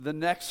the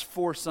next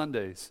 4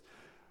 Sundays,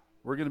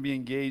 we're going to be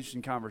engaged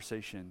in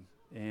conversation,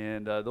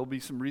 and there'll be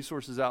some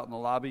resources out in the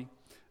lobby,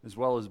 as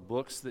well as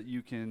books that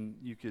you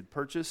could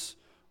purchase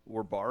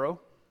or borrow,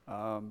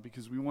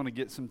 because we want to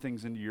get some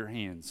things into your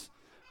hands.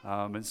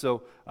 And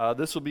so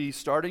this will be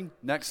starting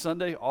next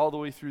Sunday all the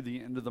way through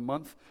the end of the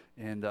month,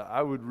 and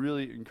I would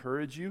really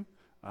encourage you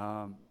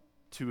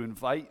to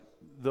invite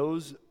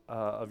those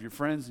of your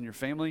friends and your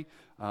family.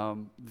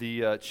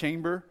 The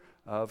Chamber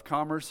of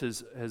Commerce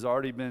has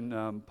already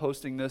been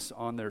posting this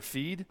on their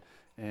feed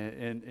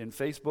and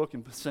Facebook,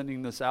 and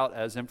sending this out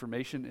as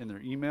information in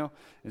their email.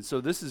 And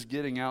so this is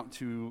getting out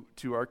to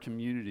our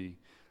community,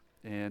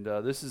 and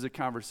this is a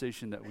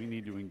conversation that we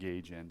need to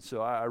engage in.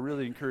 So I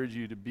really encourage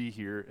you to be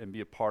here and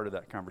be a part of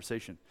that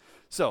conversation.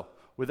 So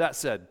with that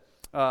said,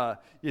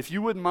 if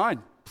you wouldn't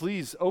mind,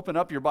 please open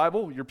up your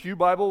Bible, your pew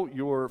Bible,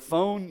 your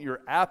phone, your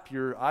app,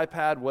 your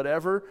iPad,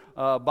 whatever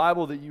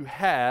Bible that you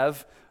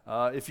have.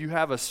 If you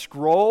have a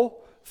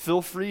scroll,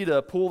 feel free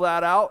to pull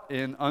that out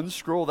and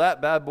unscroll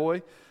that bad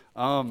boy.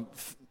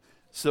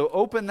 So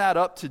open that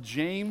up to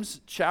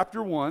James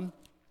chapter 1,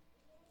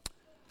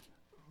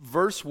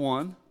 verse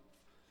 1,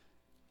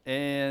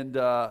 and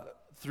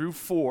through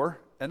 4.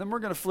 And then we're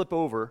going to flip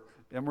over,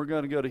 and we're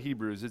going to go to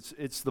Hebrews.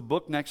 It's the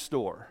book next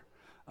door.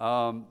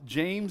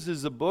 James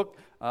is a book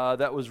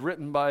that was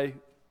written by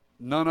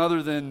none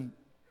other than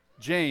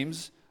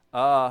James,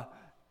 and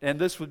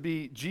this would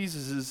be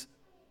Jesus'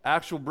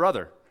 actual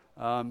brother,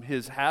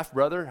 his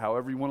half-brother,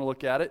 however you want to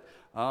look at it.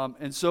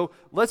 And so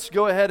let's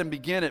go ahead and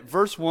begin at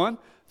verse 1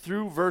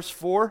 through verse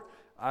 4.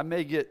 I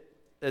may get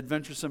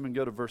adventuresome and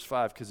go to verse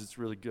 5 because it's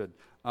really good.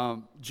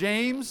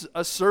 James,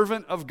 a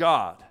servant of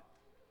God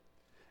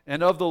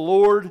and of the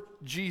Lord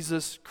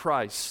Jesus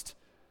Christ,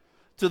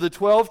 to the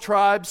 12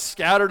 tribes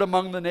scattered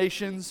among the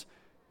nations,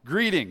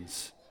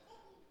 greetings.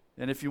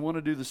 And if you want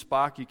to do the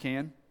Spock, you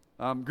can.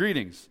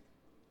 Greetings.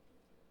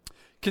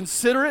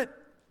 Consider it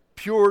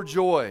pure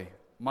joy,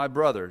 my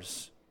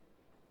brothers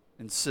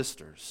and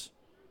sisters,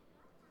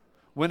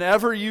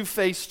 whenever you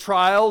face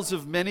trials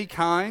of many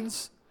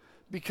kinds,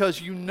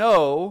 because you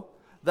know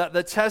that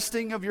the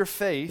testing of your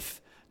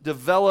faith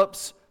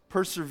develops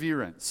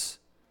perseverance.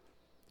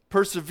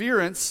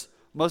 Perseverance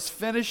must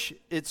finish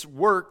its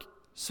work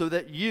so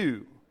that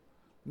you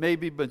may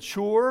be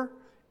mature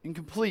and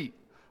complete,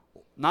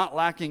 not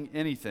lacking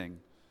anything.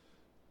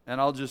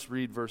 And I'll just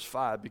read verse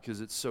 5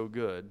 because it's so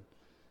good.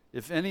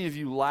 If any of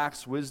you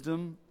lacks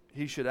wisdom,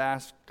 he should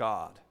ask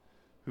God,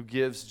 who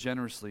gives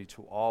generously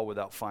to all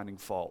without finding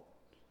fault,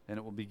 and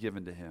it will be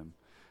given to him.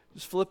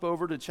 Just flip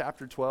over to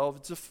chapter 12.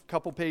 It's a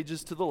couple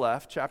pages to the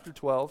left, chapter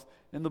 12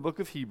 in the book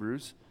of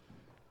Hebrews.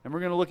 And we're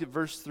going to look at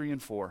verse 3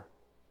 and 4.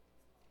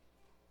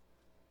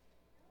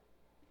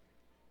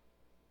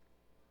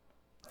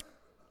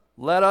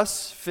 Let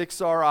us fix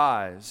our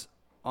eyes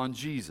on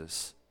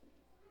Jesus,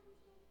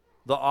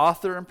 the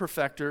author and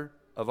perfecter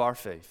of our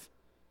faith,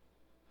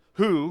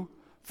 who,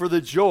 for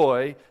the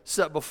joy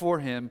set before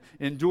him,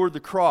 endured the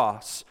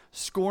cross,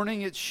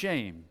 scorning its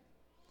shame,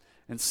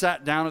 and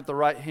sat down at the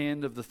right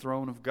hand of the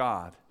throne of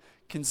God.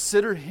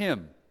 Consider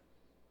him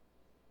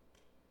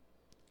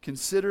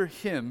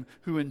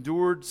who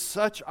endured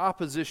such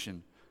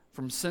opposition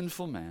from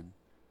sinful men,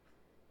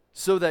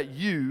 so that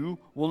you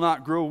will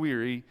not grow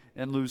weary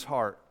and lose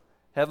heart.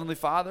 Heavenly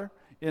Father,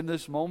 in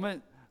this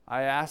moment,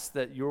 I ask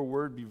that your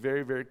word be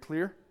very, very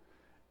clear,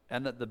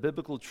 and that the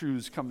biblical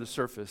truths come to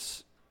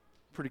surface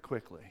pretty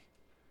quickly.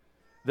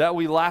 That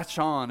we latch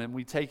on and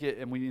we take it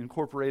and we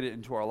incorporate it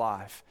into our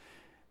life.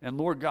 And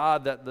Lord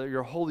God, that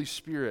your Holy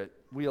Spirit,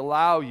 we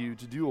allow you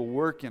to do a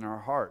work in our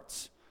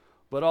hearts.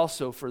 But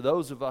also for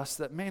those of us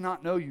that may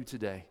not know you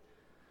today,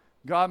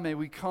 God, may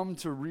we come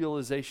to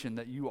realization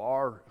that you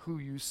are who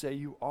you say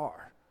you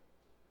are.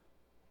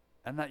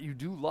 And that you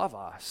do love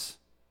us.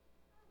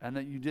 And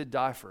that you did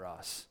die for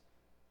us.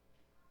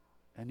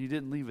 And you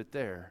didn't leave it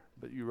there,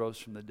 but you rose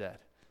from the dead.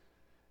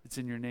 It's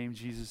in your name,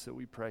 Jesus, that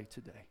we pray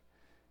today.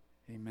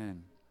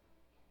 Amen.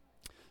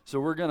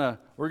 So we're gonna,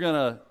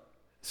 as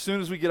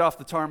soon as we get off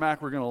the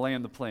tarmac, we're gonna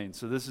land the plane.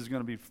 So this is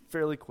gonna be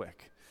fairly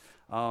quick.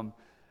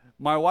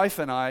 My wife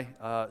and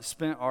I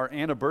spent our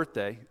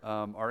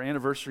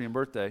anniversary and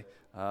birthday.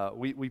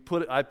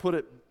 I put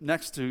it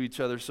next to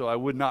each other so I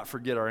would not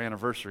forget our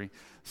anniversary.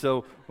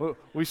 So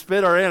we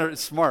spent our anniversary.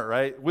 Smart,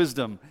 right?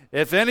 Wisdom.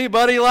 If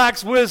anybody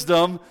lacks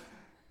wisdom,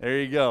 there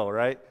you go,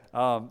 right?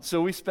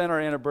 So we spent our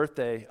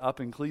anniversary up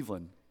in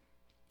Cleveland,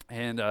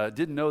 and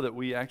didn't know that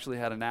we actually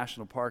had a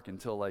national park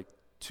until like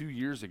 2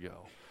 years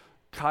ago.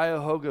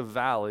 Cuyahoga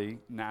Valley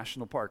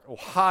National Park.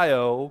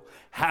 Ohio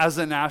has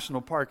a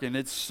national park, and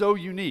it's so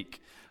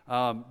unique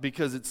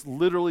because it's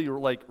literally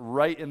like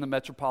right in the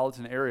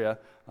metropolitan area,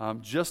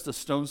 just a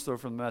stone's throw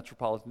from the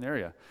metropolitan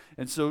area.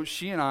 And so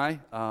she and I,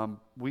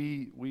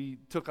 we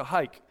took a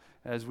hike,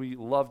 as we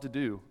love to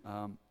do.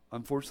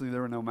 Unfortunately,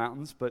 there were no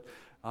mountains, but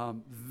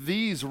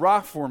these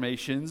rock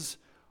formations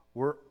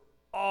were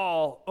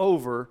all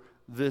over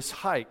this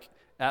hike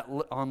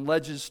on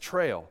Ledges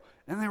Trail,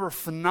 and they were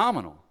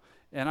phenomenal.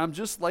 And I'm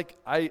just like,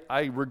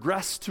 I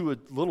regress to a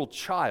little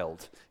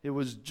child. It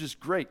was just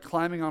great,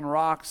 climbing on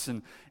rocks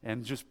and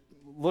just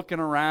looking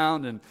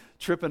around and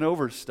tripping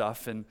over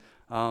stuff. And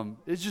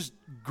it's just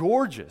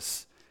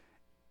gorgeous.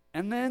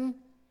 And then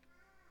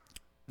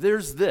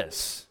there's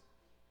this,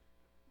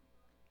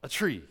 a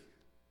tree.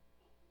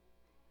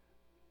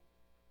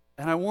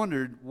 And I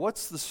wondered,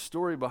 what's the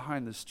story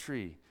behind this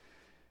tree?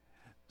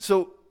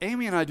 So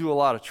Amy and I do a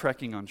lot of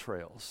trekking on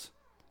trails.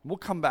 We'll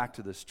come back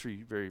to this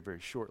tree very, very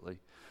shortly.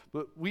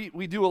 But we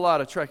do a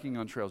lot of trekking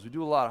on trails. We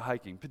do a lot of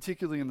hiking,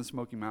 particularly in the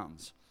Smoky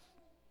Mountains.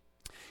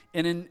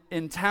 And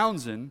in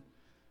Townsend,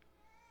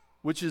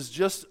 which is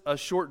just a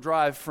short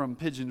drive from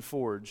Pigeon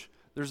Forge,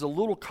 there's a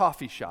little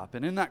coffee shop.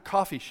 And in that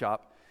coffee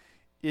shop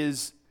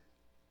is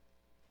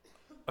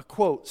a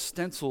quote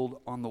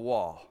stenciled on the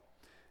wall.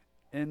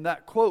 And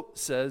that quote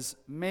says,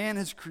 "Man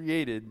has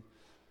created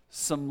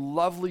some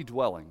lovely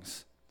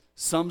dwellings,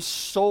 some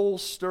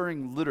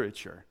soul-stirring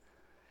literature.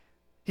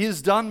 He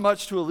has done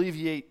much to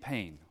alleviate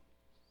pain.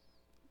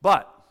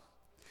 But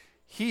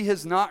he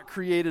has not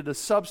created a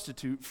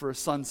substitute for a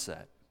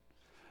sunset,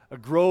 a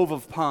grove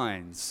of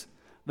pines,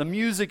 the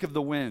music of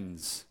the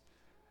winds."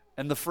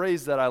 And the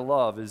phrase that I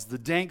love is the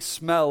dank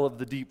smell of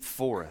the deep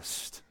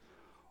forest,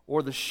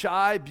 or the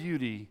shy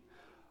beauty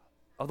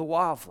of the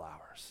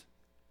wildflowers.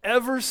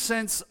 Ever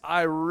since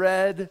I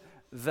read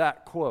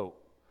that quote,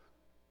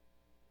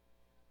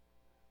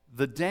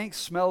 the dank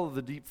smell of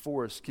the deep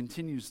forest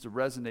continues to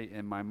resonate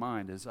in my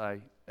mind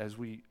as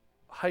we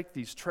hike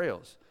these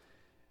trails.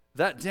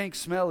 That dank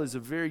smell is a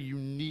very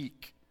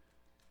unique,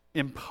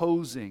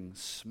 imposing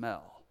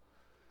smell.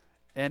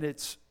 And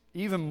it's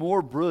even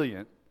more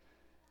brilliant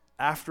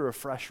after a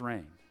fresh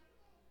rain.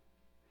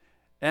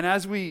 And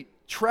as we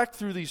trek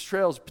through these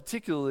trails,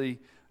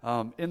 particularly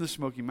in the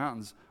Smoky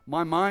Mountains,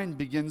 my mind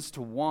begins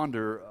to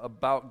wander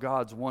about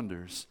God's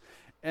wonders.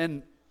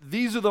 And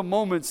these are the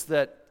moments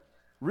that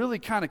really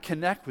kind of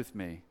connect with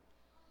me.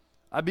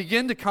 I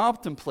begin to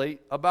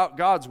contemplate about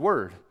God's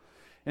Word.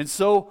 And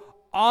so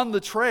on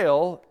the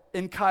trail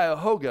in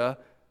Cuyahoga,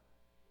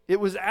 it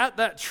was at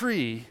that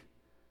tree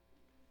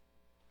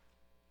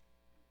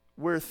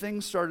where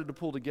things started to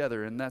pull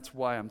together, and that's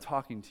why I'm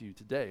talking to you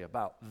today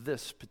about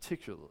this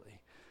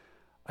particularly.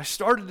 I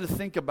started to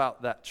think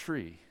about that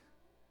tree,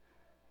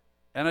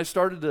 and I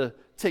started to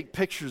take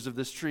pictures of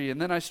this tree,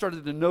 and then I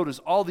started to notice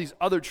all these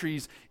other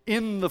trees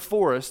in the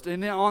forest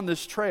and on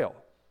this trail.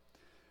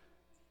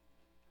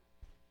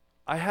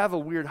 I have a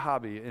weird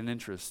hobby and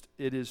interest.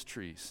 It is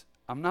trees.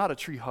 I'm not a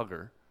tree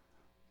hugger,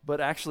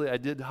 but actually I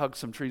did hug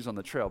some trees on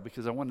the trail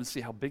because I wanted to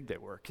see how big they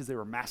were, because they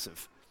were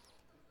massive.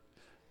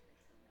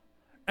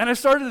 And I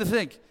started to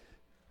think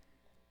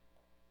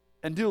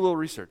and do a little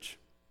research.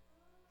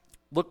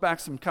 Look back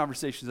some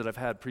conversations that I've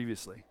had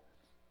previously.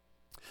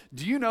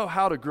 Do you know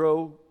how to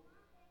grow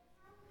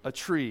a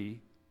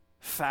tree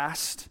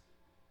fast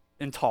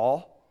and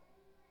tall?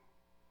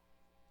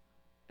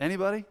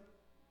 Anybody?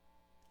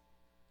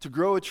 To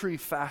grow a tree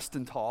fast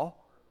and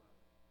tall?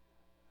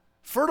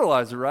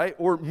 Fertilizer, right?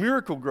 Or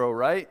miracle grow,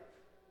 right?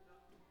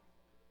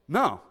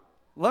 No.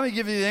 Let me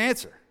give you the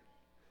answer.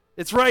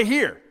 It's right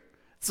here.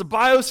 It's the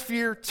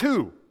Biosphere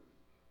 2.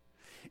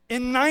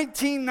 In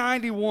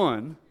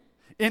 1991,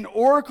 in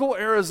Oracle,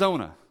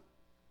 Arizona,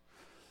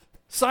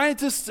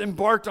 scientists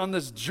embarked on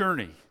this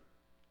journey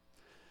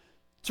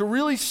to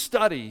really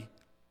study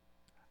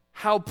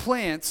how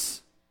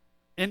plants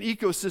and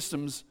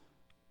ecosystems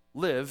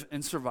live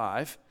and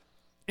survive,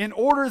 in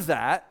order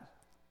that,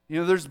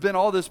 there's been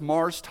all this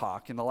Mars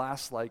talk in the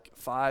last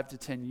 5 to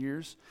 10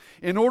 years,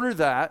 in order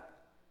that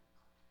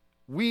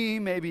we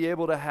may be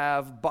able to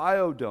have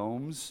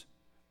biodomes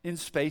in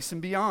space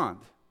and beyond,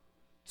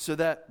 so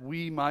that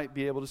we might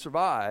be able to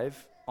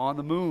survive on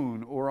the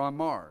moon or on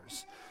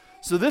Mars.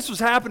 So this was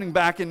happening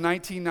back in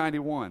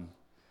 1991.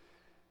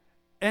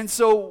 And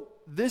so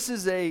this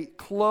is a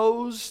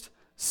closed,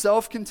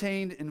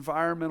 self-contained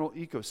environmental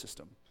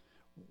ecosystem,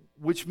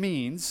 which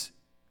means,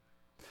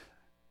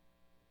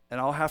 and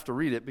I'll have to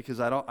read it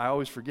because I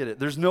always forget it.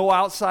 There's no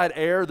outside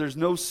air, there's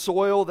no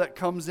soil that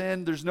comes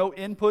in, there's no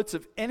inputs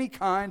of any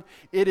kind.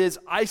 It is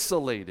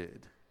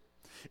isolated.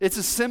 It's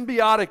a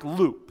symbiotic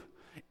loop.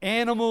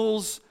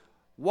 Animals,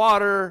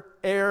 water,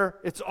 air,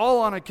 it's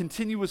all on a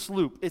continuous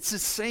loop. It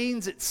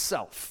sustains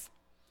itself.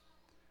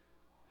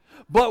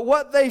 But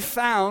what they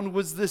found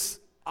was this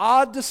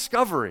odd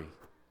discovery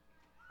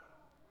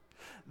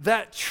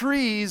that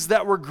trees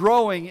that were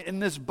growing in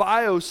this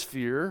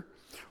biosphere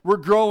were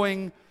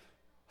growing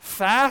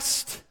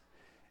fast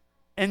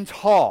and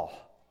tall.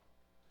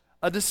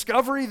 A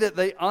discovery that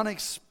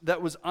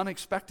that was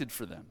unexpected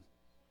for them.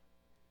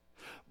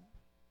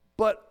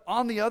 But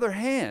on the other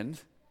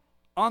hand,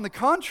 on the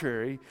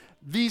contrary,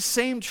 these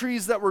same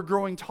trees that were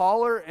growing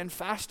taller and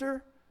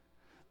faster,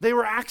 they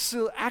were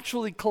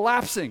actually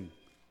collapsing.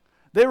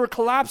 They were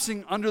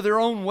collapsing under their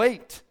own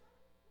weight.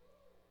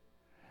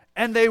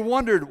 And they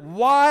wondered,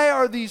 why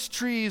are these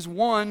trees,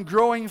 one,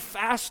 growing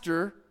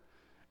faster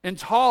and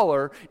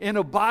taller in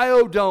a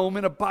biodome,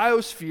 in a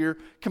biosphere,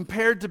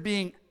 compared to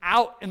being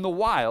out in the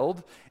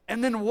wild?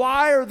 And then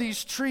why are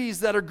these trees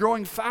that are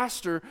growing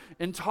faster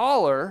and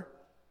taller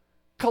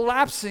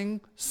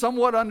collapsing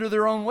somewhat under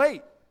their own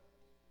weight?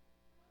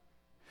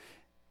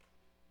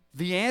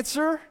 The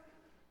answer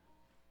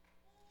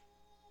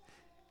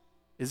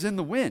is in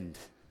the wind.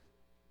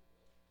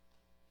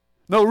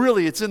 No,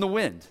 really, it's in the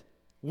wind.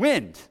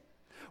 Wind.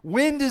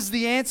 Wind is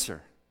the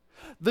answer.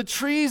 The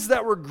trees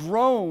that were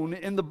grown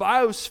in the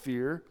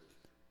biosphere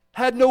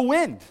had no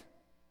wind.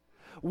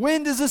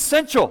 Wind is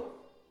essential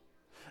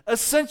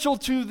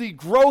to the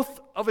growth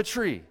of a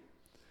tree.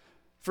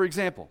 For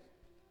example,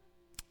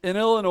 in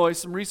Illinois,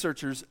 some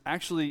researchers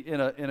actually in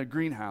a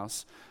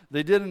greenhouse,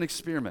 they did an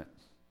experiment.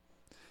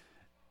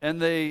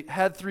 And they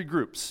had 3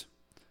 groups.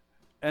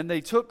 And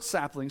they took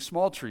saplings,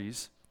 small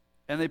trees,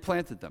 and they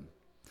planted them.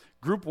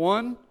 Group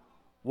 1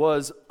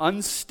 was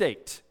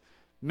unstaked.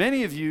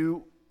 Many of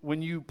you,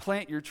 when you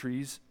plant your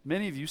trees,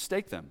 many of you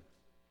stake them.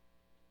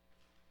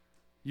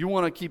 You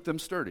want to keep them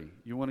sturdy.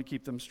 You want to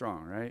keep them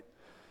strong, right?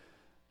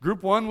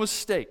 Group 1 was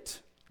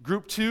staked.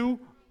 Group 2,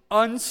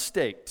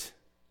 unstaked.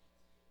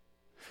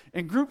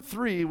 And group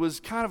 3 was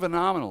kind of an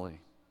anomaly.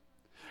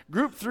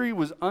 Group 3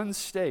 was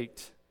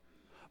unstaked,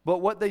 but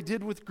what they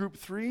did with group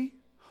 3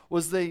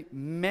 was they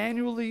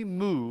manually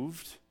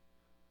moved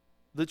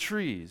the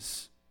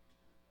trees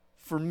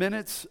for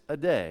minutes a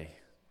day,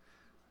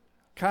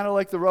 kind of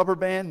like the rubber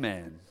band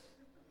man.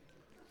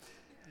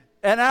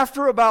 And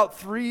after about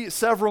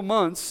several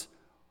months,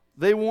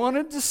 they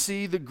wanted to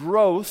see the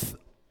growth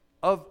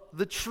of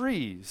the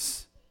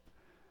trees.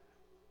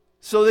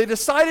 So they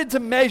decided to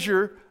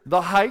measure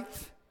the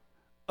height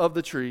of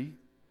the tree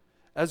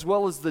as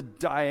well as the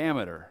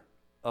diameter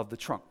of the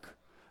trunk,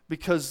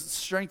 because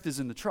strength is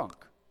in the trunk,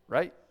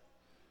 right?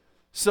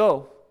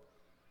 So,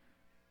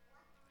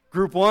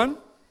 group 1,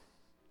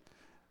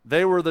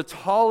 they were the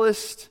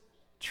tallest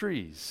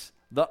trees.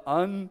 The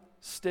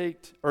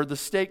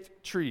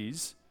staked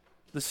trees.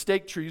 The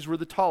staked trees were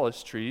the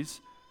tallest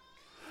trees.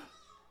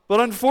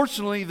 But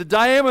unfortunately, the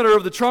diameter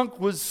of the trunk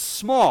was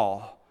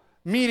small,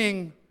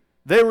 meaning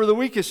they were the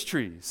weakest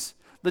trees.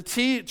 The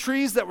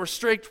trees that were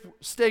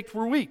staked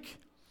were weak.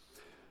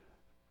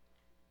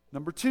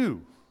 Number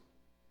 2,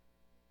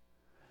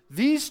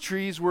 these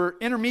trees were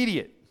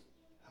intermediate.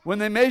 When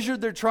they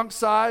measured their trunk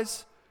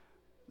size,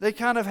 they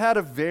kind of had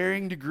a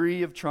varying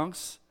degree of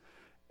trunks.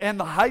 And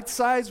the height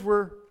size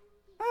were,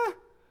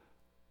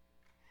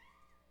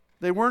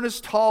 they weren't as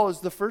tall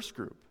as the first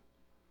group.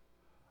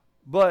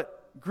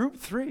 But group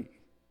 3,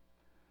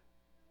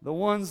 the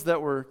ones that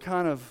were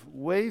kind of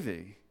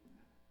wavy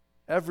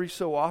every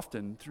so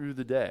often through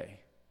the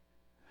day,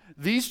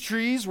 these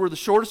trees were the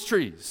shortest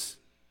trees.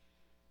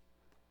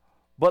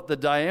 But the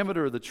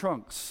diameter of the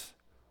trunks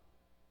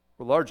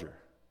were larger.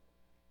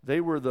 They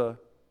were the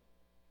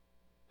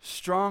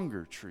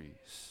stronger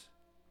trees.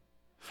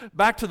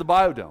 Back to the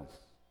biodome.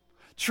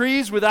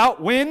 Trees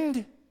without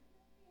wind,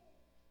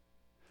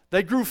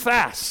 they grew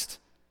fast.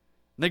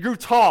 And they grew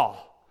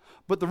tall.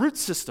 But the root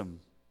system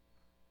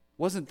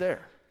wasn't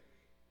there.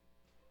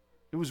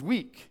 It was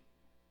weak.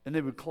 And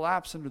they would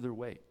collapse under their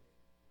weight.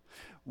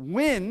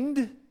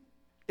 Wind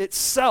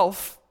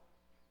itself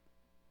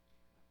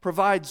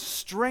provides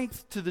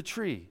strength to the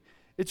tree.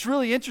 It's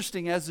really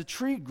interesting. As the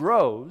tree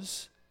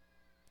grows,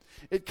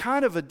 it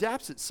kind of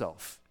adapts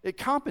itself. It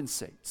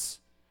compensates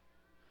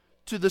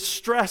to the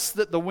stress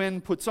that the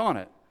wind puts on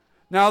it.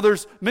 Now,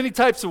 there's many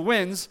types of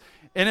winds,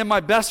 and in my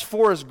best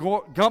Forrest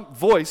Gump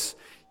voice,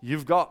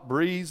 you've got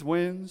breeze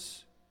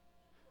winds.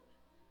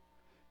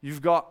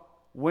 You've got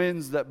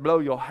winds that blow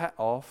your hat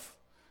off.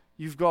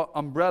 You've got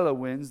umbrella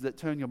winds that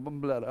turn your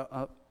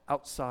umbrella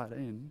outside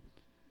in.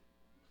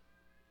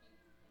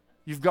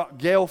 You've got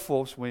gale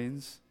force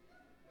winds.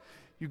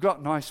 You've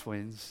got nice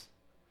winds.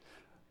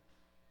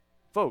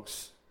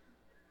 Folks,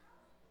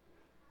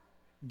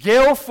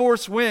 gale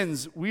force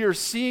winds, we are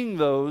seeing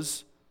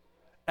those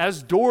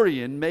as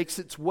Dorian makes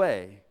its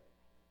way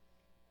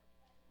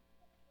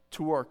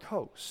to our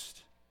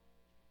coast.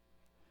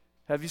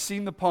 Have you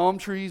seen the palm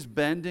trees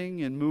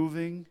bending and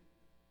moving?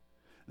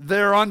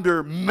 They're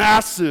under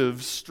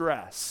massive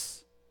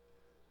stress.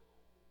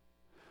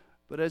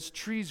 But as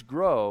trees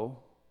grow,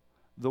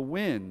 the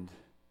wind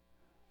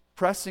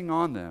pressing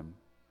on them,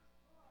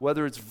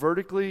 whether it's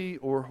vertically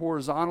or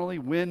horizontally,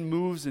 wind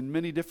moves in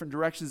many different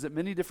directions at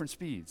many different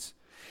speeds.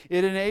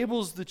 It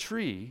enables the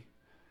tree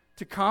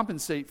to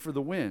compensate for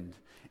the wind.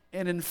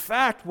 And in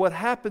fact, what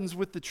happens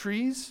with the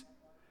trees,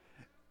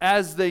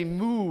 as they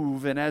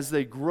move and as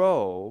they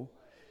grow,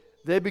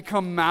 they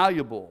become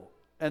malleable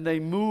and they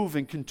move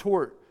and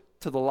contort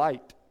to the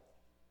light.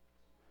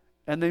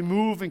 And they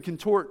move and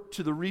contort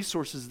to the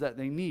resources that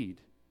they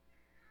need.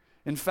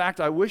 In fact,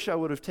 I wish I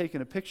would have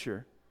taken a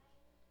picture,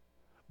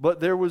 but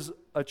there was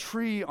a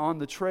tree on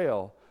the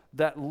trail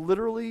that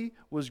literally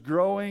was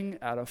growing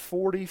at a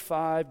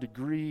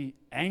 45-degree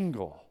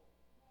angle.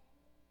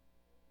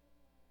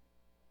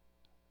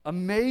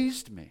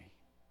 Amazed me.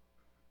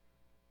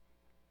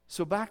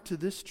 So back to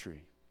this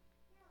tree.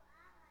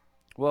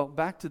 Well,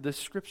 back to this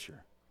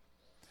scripture.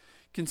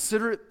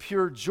 Consider it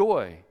pure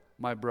joy,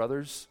 my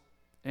brothers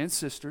and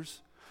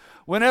sisters,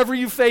 Whenever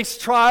you face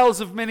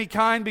trials of many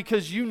kind,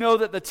 because you know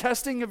that the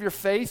testing of your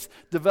faith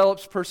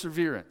develops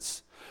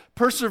perseverance.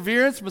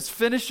 Perseverance must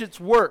finish its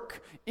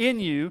work in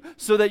you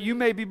so that you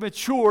may be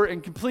mature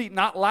and complete,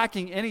 not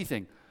lacking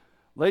anything.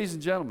 Ladies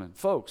and gentlemen,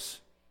 folks,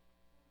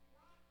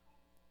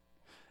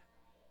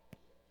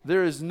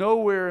 there is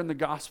nowhere in the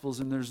Gospels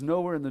and there's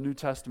nowhere in the New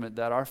Testament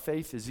that our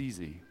faith is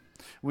easy.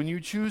 When you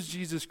choose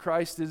Jesus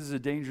Christ, it is a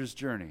dangerous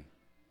journey.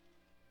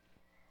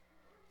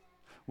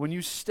 When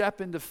you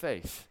step into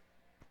faith,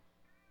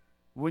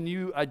 when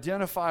you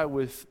identify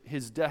with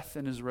his death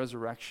and his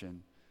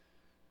resurrection,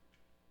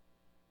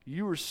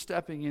 you are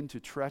stepping into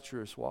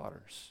treacherous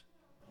waters.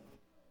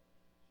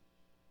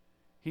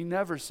 He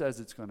never says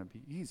it's going to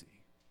be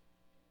easy.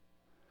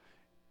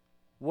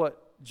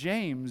 What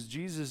James,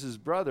 Jesus'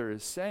 brother,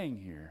 is saying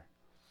here,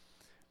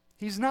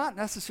 he's not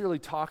necessarily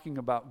talking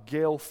about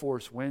gale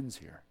force winds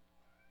here.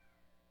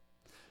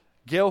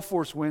 Gale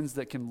force winds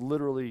that can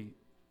literally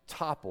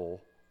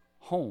topple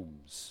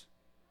homes.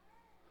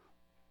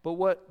 But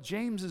what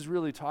James is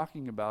really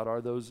talking about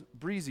are those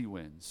breezy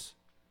winds,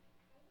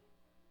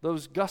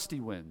 those gusty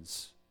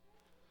winds,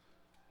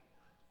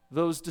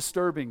 those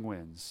disturbing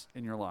winds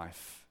in your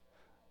life,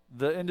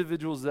 the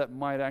individuals that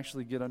might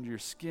actually get under your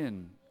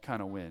skin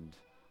kind of wind,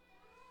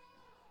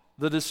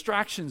 the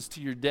distractions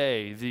to your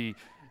day, the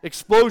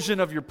explosion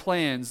of your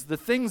plans, the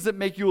things that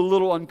make you a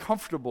little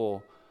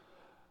uncomfortable.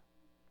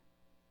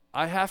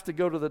 I have to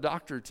go to the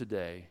doctor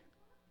today.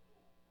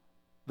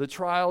 The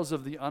trials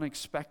of the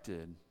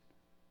unexpected.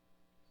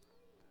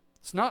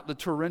 It's not the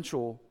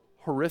torrential,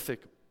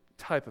 horrific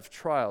type of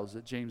trials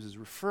that James is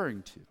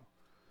referring to.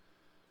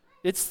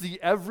 It's the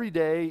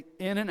everyday,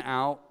 in and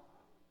out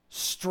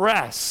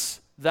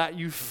stress that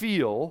you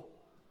feel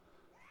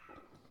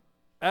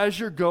as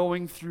you're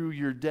going through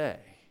your day.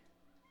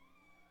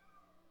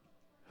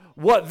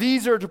 What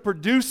these are to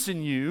produce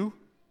in you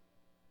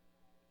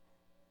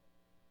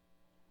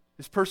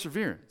is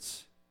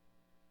perseverance.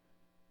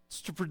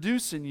 It's to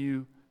produce in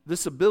you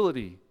this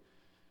ability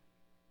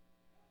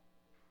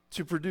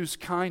to produce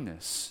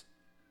kindness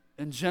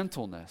and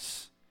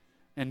gentleness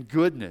and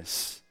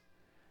goodness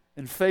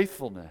and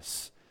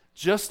faithfulness.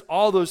 Just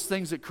all those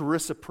things that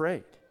Carissa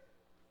prayed.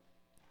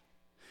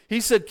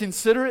 He said,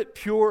 consider it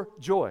pure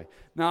joy.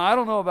 Now, I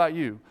don't know about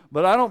you,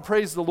 but I don't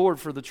praise the Lord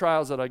for the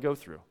trials that I go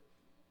through.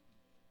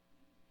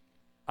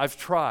 I've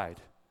tried.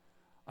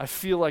 I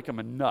feel like I'm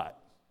a nut.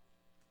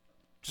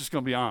 Just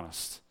going to be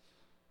honest.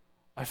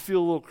 I feel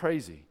a little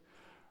crazy.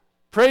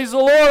 Praise the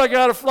Lord, I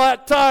got a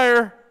flat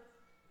tire.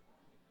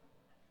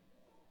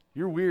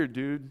 You're weird,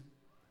 dude.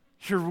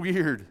 You're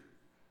weird.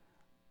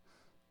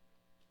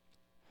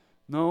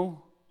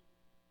 No.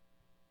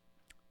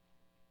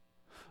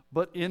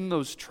 But in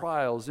those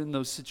trials, in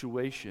those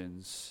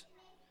situations,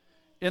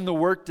 in the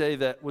workday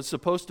that was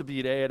supposed to be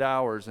at 8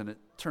 hours and it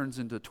turns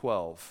into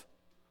 12.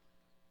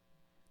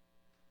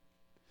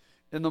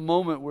 In the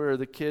moment where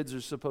the kids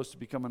are supposed to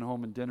be coming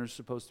home and dinner's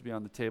supposed to be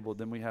on the table,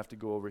 then we have to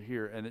go over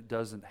here, and it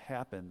doesn't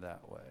happen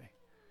that way.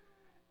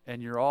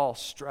 And you're all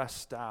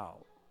stressed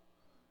out.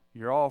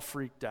 You're all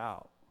freaked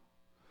out.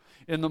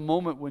 In the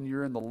moment when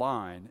you're in the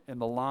line,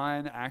 and the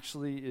line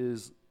actually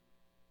is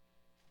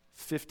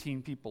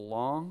 15 people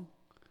long,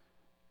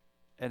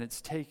 and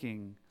it's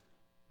taking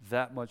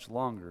that much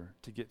longer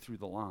to get through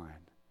the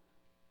line.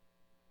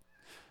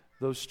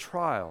 Those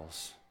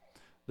trials,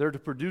 they're to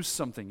produce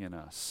something in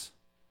us.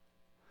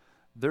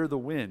 They're the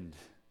wind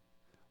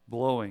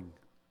blowing,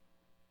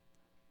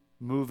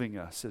 moving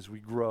us as we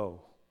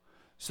grow,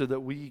 so that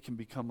we can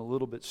become a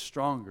little bit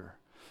stronger,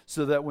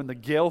 so that when the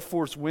gale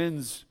force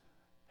winds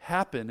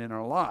happen in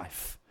our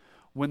life,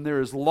 when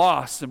there is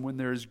loss and when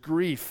there is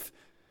grief,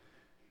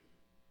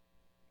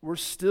 we're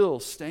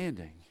still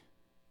standing.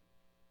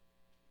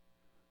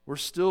 We're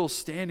still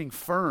standing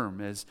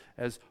firm, as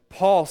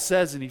Paul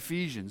says in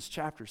Ephesians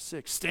chapter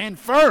 6. Stand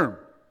firm,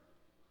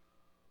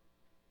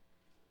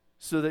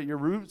 so that your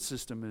root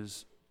system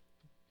is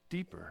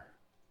deeper.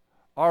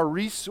 Our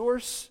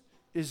resource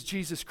is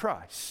Jesus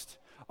Christ.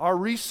 Our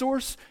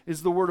resource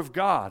is the Word of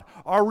God.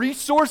 Our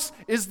resource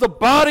is the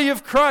body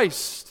of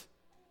Christ.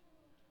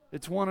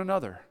 It's one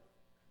another.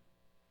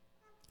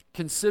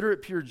 Consider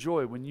it pure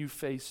joy when you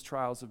face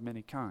trials of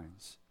many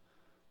kinds.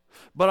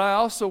 But I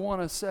also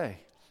want to say,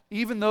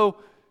 even though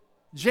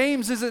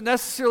James isn't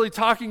necessarily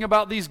talking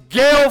about these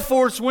gale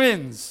force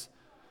winds,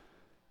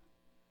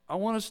 I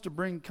want us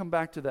to come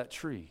back to that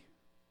tree.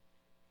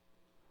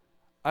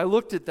 I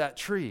looked at that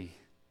tree,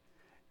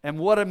 and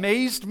what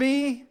amazed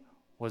me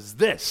was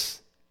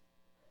this.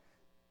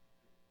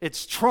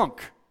 Its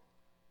trunk.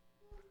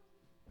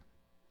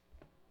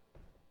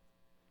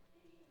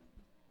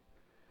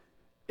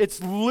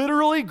 It's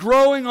literally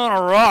growing on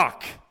a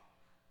rock.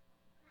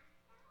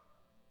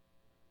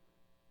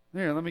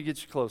 Here, let me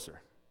get you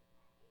closer.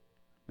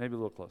 Maybe a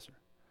little closer.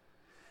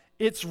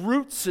 Its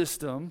root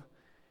system,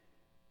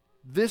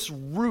 this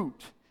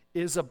root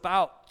is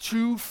about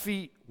 2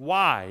 feet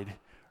wide,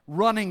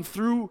 running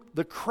through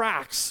the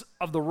cracks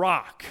of the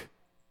rock.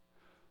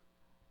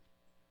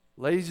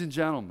 Ladies and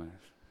gentlemen,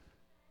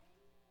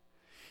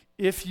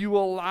 if you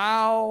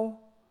allow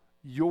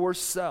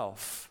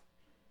yourself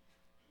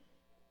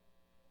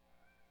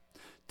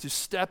to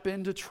step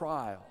into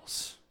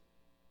trials,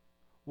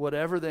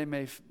 whatever they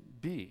may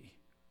be,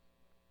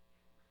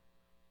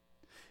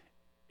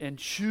 and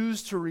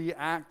choose to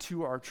react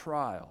to our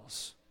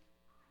trials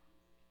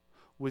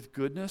with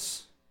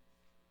goodness,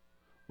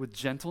 with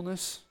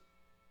gentleness,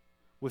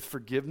 with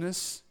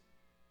forgiveness,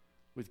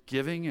 with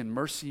giving and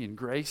mercy and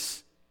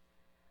grace,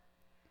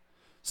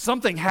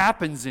 something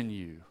happens in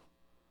you.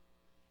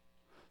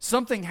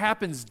 Something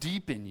happens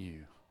deep in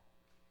you.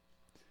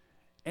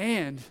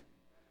 And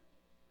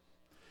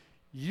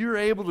you're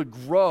able to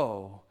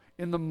grow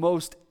in the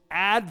most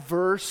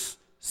adverse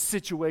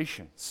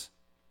situations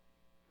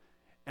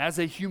as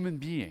a human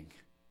being.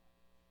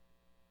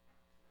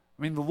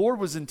 I mean, the Lord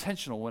was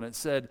intentional when it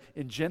said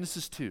in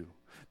Genesis 2,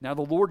 now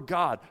the Lord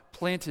God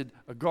planted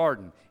a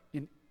garden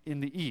in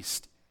the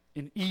east,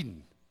 in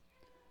Eden.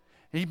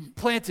 He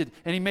planted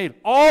and he made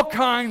all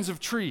kinds of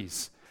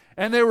trees,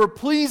 and they were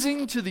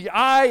pleasing to the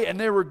eye and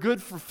they were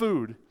good for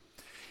food.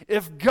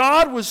 If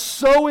God was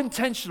so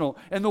intentional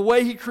in the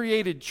way he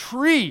created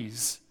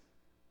trees,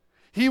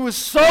 he was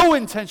so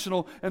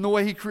intentional in the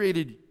way he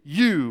created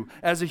you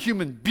as a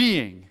human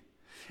being,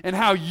 and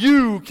how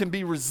you can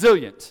be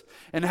resilient,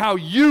 and how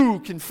you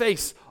can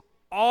face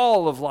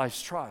all of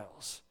life's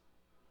trials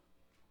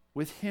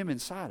with him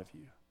inside of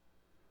you.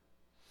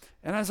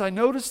 And as I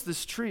noticed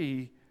this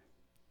tree,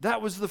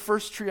 that was the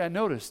first tree I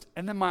noticed.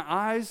 And then my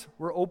eyes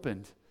were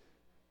opened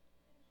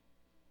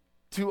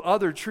to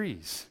other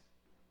trees.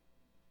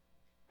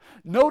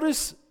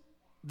 Notice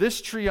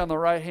this tree on the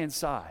right-hand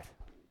side.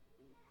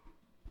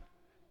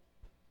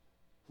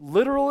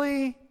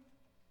 Literally,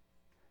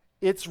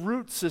 its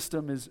root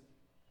system is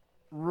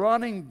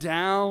running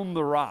down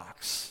the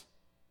rocks,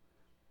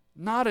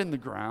 not in the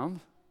ground,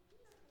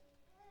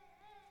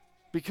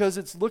 because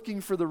it's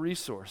looking for the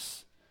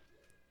resource.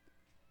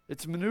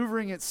 It's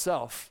maneuvering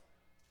itself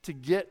to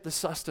get the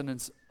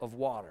sustenance of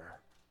water,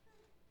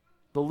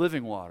 the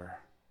living water,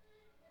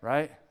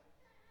 right?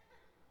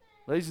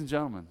 Ladies and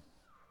gentlemen,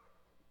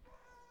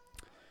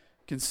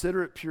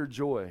 consider it pure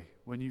joy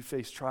when you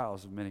face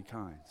trials of many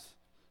kinds.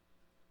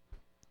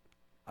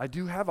 I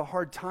do have a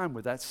hard time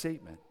with that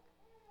statement.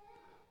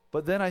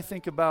 But then I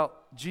think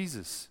about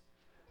Jesus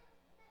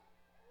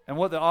and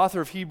what the author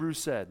of Hebrews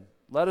said.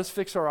 Let us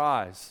fix our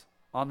eyes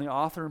on the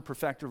author and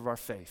perfecter of our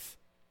faith,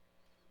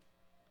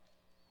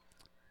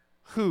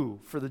 who,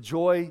 for the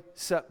joy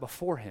set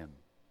before him,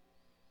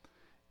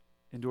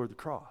 endured the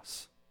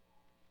cross.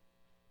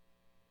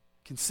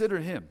 Consider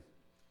him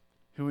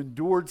who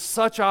endured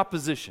such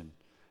opposition,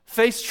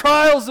 faced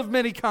trials of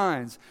many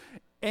kinds,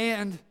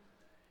 and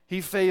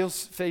he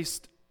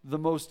faced the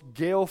most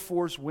gale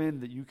force wind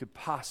that you could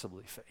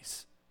possibly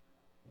face,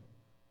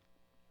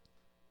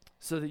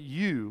 so that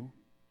you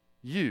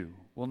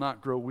will not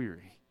grow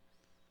weary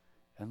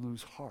and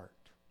lose heart.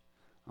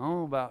 I don't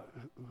know about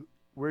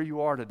where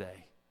you are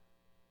today,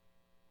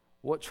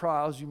 what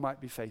trials you might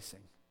be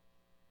facing.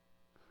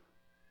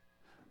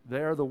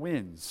 They are the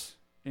winds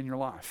in your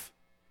life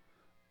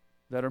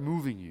that are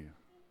moving you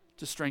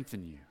to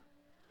strengthen you,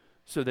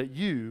 so that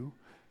you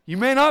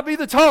may not be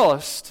the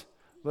tallest,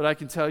 but I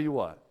can tell you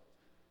what,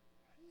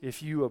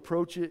 if you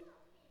approach it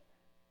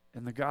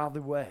in the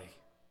godly way,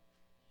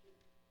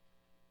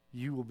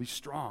 you will be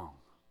strong.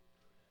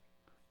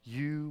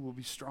 You will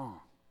be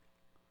strong.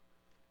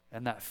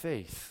 And that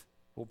faith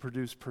will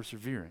produce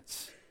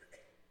perseverance.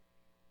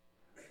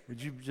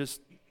 Would you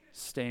just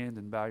stand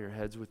and bow your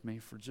heads with me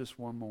for just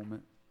one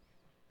moment?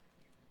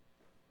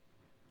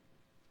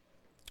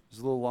 It was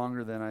a little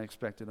longer than I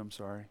expected, I'm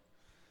sorry.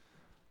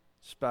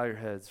 Just bow your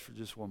heads for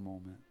just one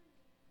moment.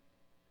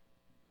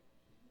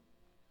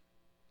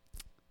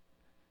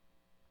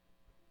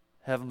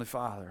 Heavenly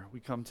Father, we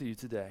come to you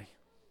today.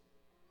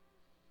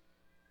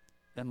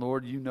 And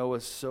Lord, you know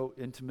us so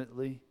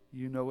intimately.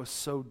 You know us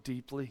so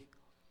deeply.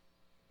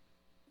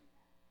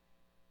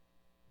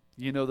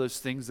 You know those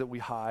things that we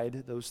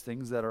hide, those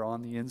things that are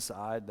on the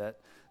inside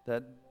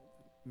that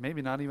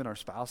maybe not even our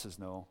spouses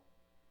know.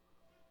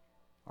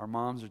 Our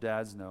moms or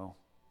dads know.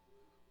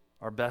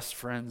 Our best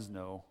friends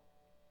know.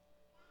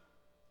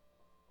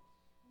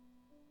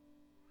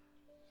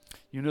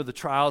 You know the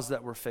trials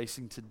that we're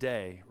facing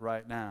today,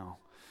 right now.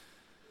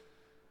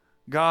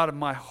 God,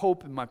 my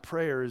hope and my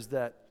prayer is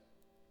that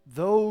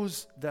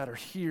those that are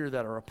here,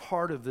 that are a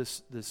part of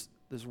this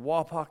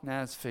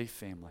wapaknaz faith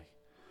family,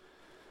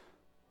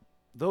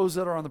 those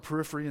that are on the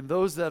periphery and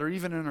those that are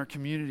even in our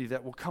community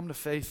that will come to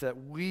faith, that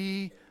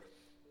we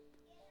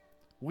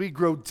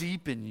grow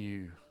deep in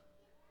you.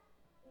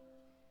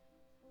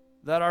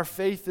 That our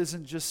faith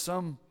isn't just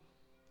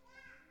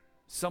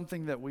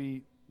something that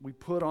we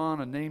put on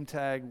a name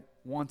tag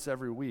once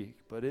every week,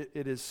 but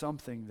it is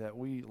something that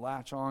we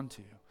latch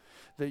onto.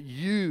 That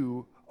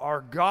you,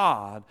 our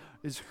God,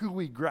 is who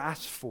we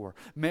grasp for.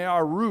 May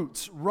our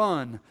roots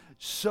run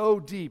so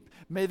deep.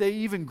 May they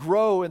even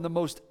grow in the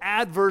most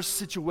adverse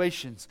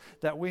situations,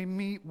 that we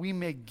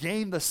may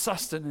gain the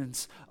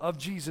sustenance of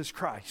Jesus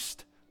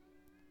Christ.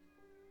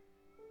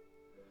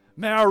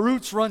 May our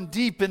roots run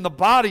deep in the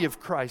body of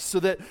Christ so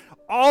that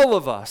all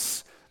of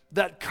us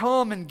that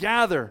come and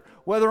gather,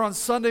 whether on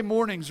Sunday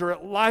mornings or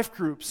at life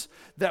groups,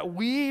 that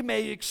we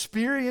may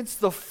experience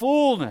the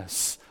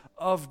fullness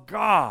of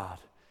God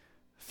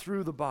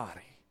through the body.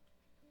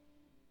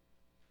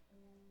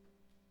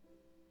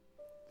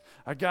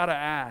 I got to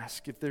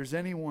ask if there's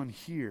anyone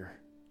here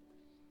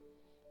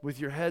with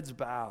your heads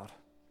bowed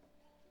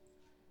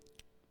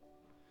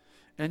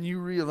and you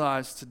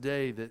realize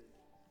today that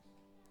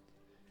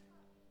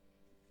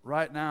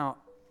right now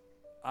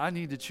I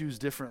need to choose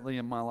differently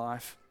in my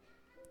life.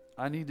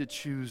 I need to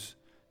choose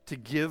to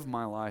give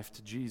my life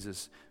to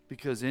Jesus,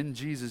 because in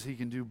Jesus He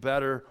can do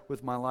better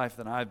with my life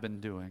than I've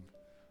been doing.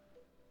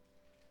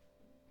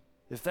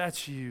 If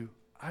that's you,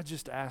 I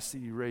just ask that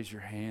you raise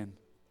your hand.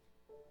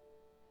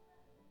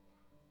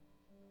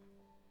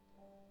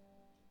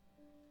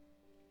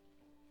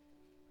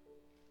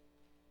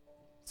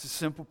 It's a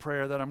simple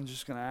prayer that I'm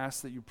just going to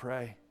ask that you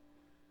pray.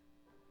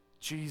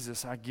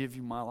 Jesus, I give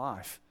you my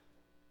life.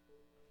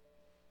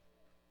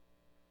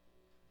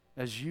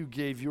 As you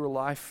gave your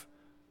life,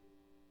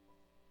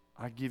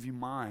 I give you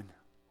mine,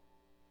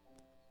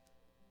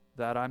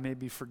 that I may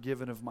be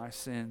forgiven of my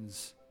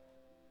sins,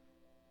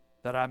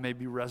 that I may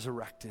be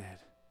resurrected,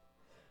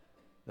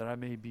 that I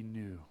may be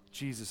new.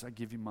 Jesus, I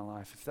give you my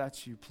life. If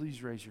that's you,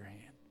 please raise your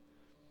hand.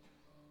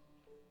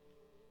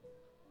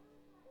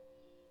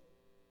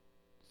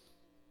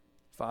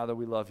 Father,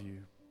 we love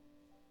you,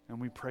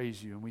 and we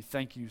praise you, and we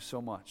thank you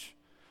so much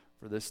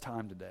for this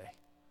time today.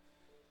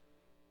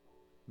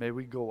 May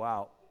we go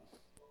out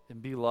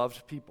and be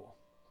loved people,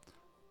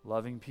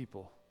 loving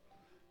people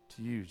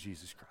to you,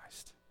 Jesus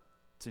Christ.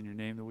 It's in your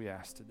name that we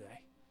ask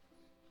today.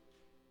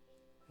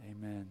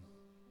 Amen.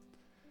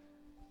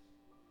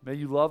 May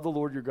you love the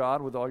Lord your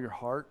God with all your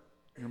heart,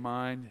 your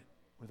mind,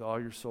 with all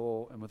your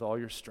soul, and with all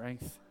your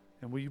strength.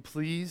 And will you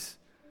please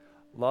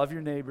love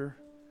your neighbor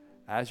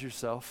as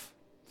yourself?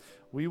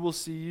 We will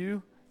see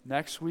you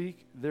next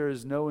week. There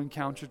is no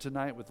encounter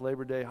tonight with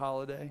Labor Day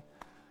holiday.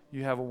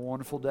 You have a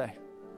wonderful day.